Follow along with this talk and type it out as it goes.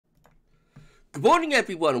Good morning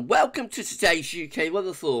everyone and welcome to today's UK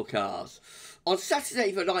weather forecast on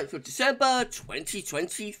Saturday the 9th of December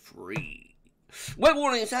 2023. Weather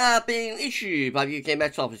warnings have been issued by the UK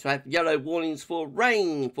Met Office. We have yellow warnings for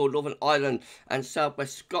rain for Northern Ireland and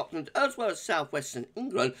southwest Scotland as well as southwestern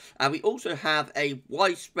England, and we also have a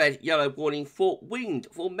widespread yellow warning for wind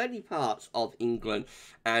for many parts of England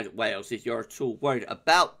and Wales. If you're at all worried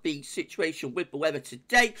about the situation with the weather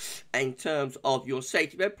today in terms of your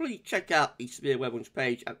safety, then please check out the severe weather warnings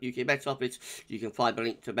page at the UK Met Office. You can find the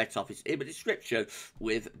link to Met Office in the description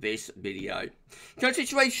with this video. Current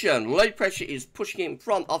situation: low pressure is pushing in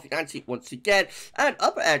from off the Atlantic once again, and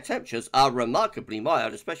upper air temperatures are remarkably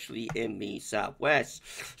mild, especially in the southwest.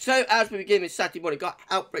 So as we begin this Saturday morning, got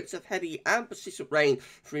outbreaks of heavy and persistent rain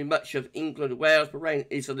through much of England and Wales. The rain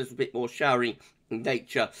is a little bit more showery in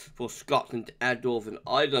nature for Scotland and Northern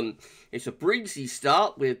Ireland. It's a breezy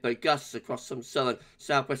start with gusts across some southern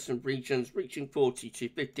southwestern regions reaching 40 to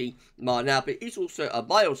 50 miles an hour, but it's also a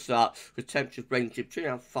mild start with temperatures ranging between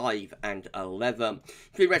around 5 and 11.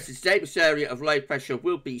 For the rest of today, this area of low pressure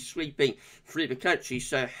will be sweeping through the country,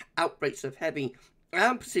 so outbreaks of heavy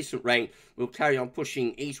and persistent rain will carry on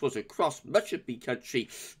pushing eastwards across much of the country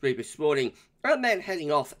through this morning, and then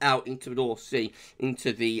heading off out into the North Sea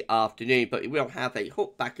into the afternoon. But we will have a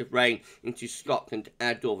hook back of rain into Scotland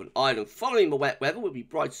and Northern Ireland. Following the wet weather will be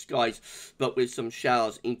bright skies, but with some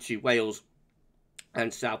showers into Wales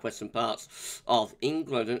and southwestern parts of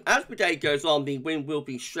England. And as the day goes on, the wind will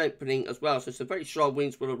be strengthening as well. So some very strong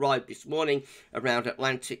winds will arrive this morning around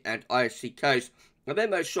Atlantic and Irish Sea coast. And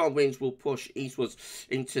then those strong winds will push eastwards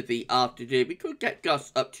into the afternoon. We could get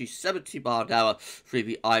gusts up to 70 miles an hour through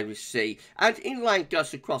the Irish Sea. And inland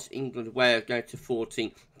gusts across England and Wales going to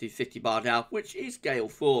 40 to 50 miles an hour, which is gale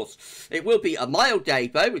force. It will be a mild day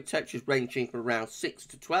though, with temperatures ranging from around 6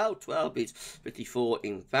 to 12. 12 is 54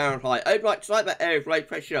 in Fahrenheit. Overnight tonight, that area of low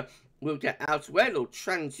pressure will get out of where a little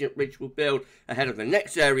transient ridge will build ahead of the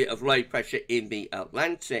next area of low pressure in the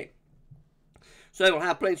Atlantic. So we'll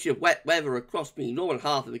have plenty of wet weather across the northern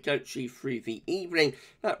half of the country through the evening.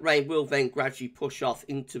 That rain will then gradually push off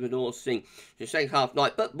into the North Sea the second half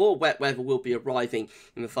night, but more wet weather will be arriving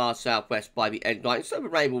in the far southwest by the end of the night. So the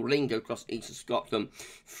rain will linger across eastern Scotland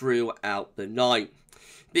throughout the night.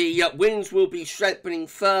 The winds will be strengthening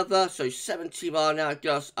further, so 70 mile an hour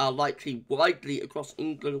gusts are likely widely across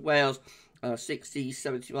England and Wales. 60,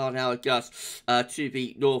 70 mile an hour gusts to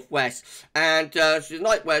the northwest. And as the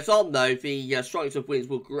night wears on though, the strongest of winds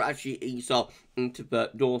will gradually ease off into the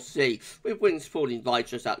North Sea, with winds falling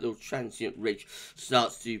lighter as that little transient ridge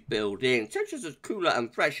starts to build in. Temperatures are cooler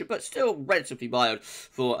and fresher, but still relatively mild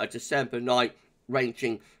for a December night,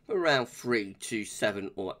 ranging from around 3 to 7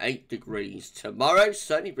 or 8 degrees. Tomorrow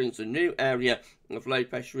certainly brings a new area of low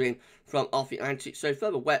pressure in from off the Atlantic, so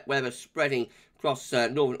further wet weather spreading across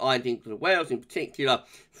Northern Ireland, England and Wales in particular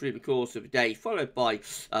through the course of the day, followed by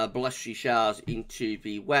blustery showers into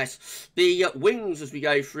the west. The winds as we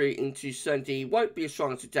go through into Sunday won't be as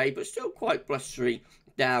strong as today, but still quite blustery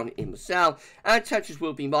down in the south, and temperatures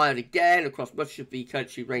will be mild again across much of the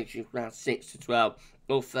country, ranging from around 6 to 12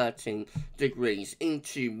 or 13 degrees.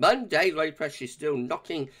 Into Monday, low pressure is still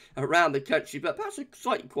knocking around the country, but perhaps a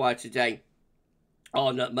slightly quieter day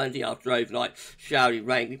on Monday after overnight showery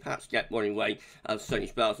rain. We perhaps get morning rain of sunny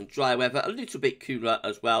spells and dry weather, a little bit cooler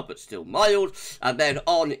as well, but still mild. And then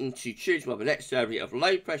on into Tuesday, well, the next area of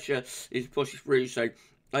low pressure is pushing through, so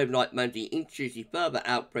overnight Monday into Tuesday, further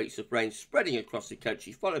outbreaks of rain spreading across the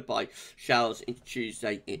country, followed by showers into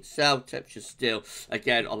Tuesday itself. Temperatures still,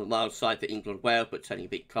 again, on the mild side for England and Wales, but turning a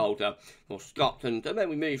bit colder for Scotland. And then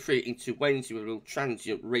we move through into Wednesday with a little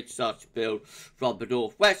transient ridge starts to build from the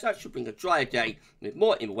northwest. That should bring a drier day with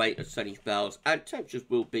more in the way of sunny spells, and temperatures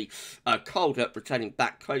will be colder, returning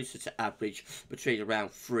back closer to average between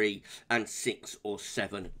around 3 and 6 or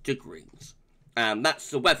 7 degrees. And that's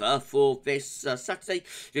the weather for this Saturday.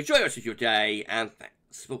 Enjoy the rest of your day, and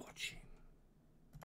thanks for watching.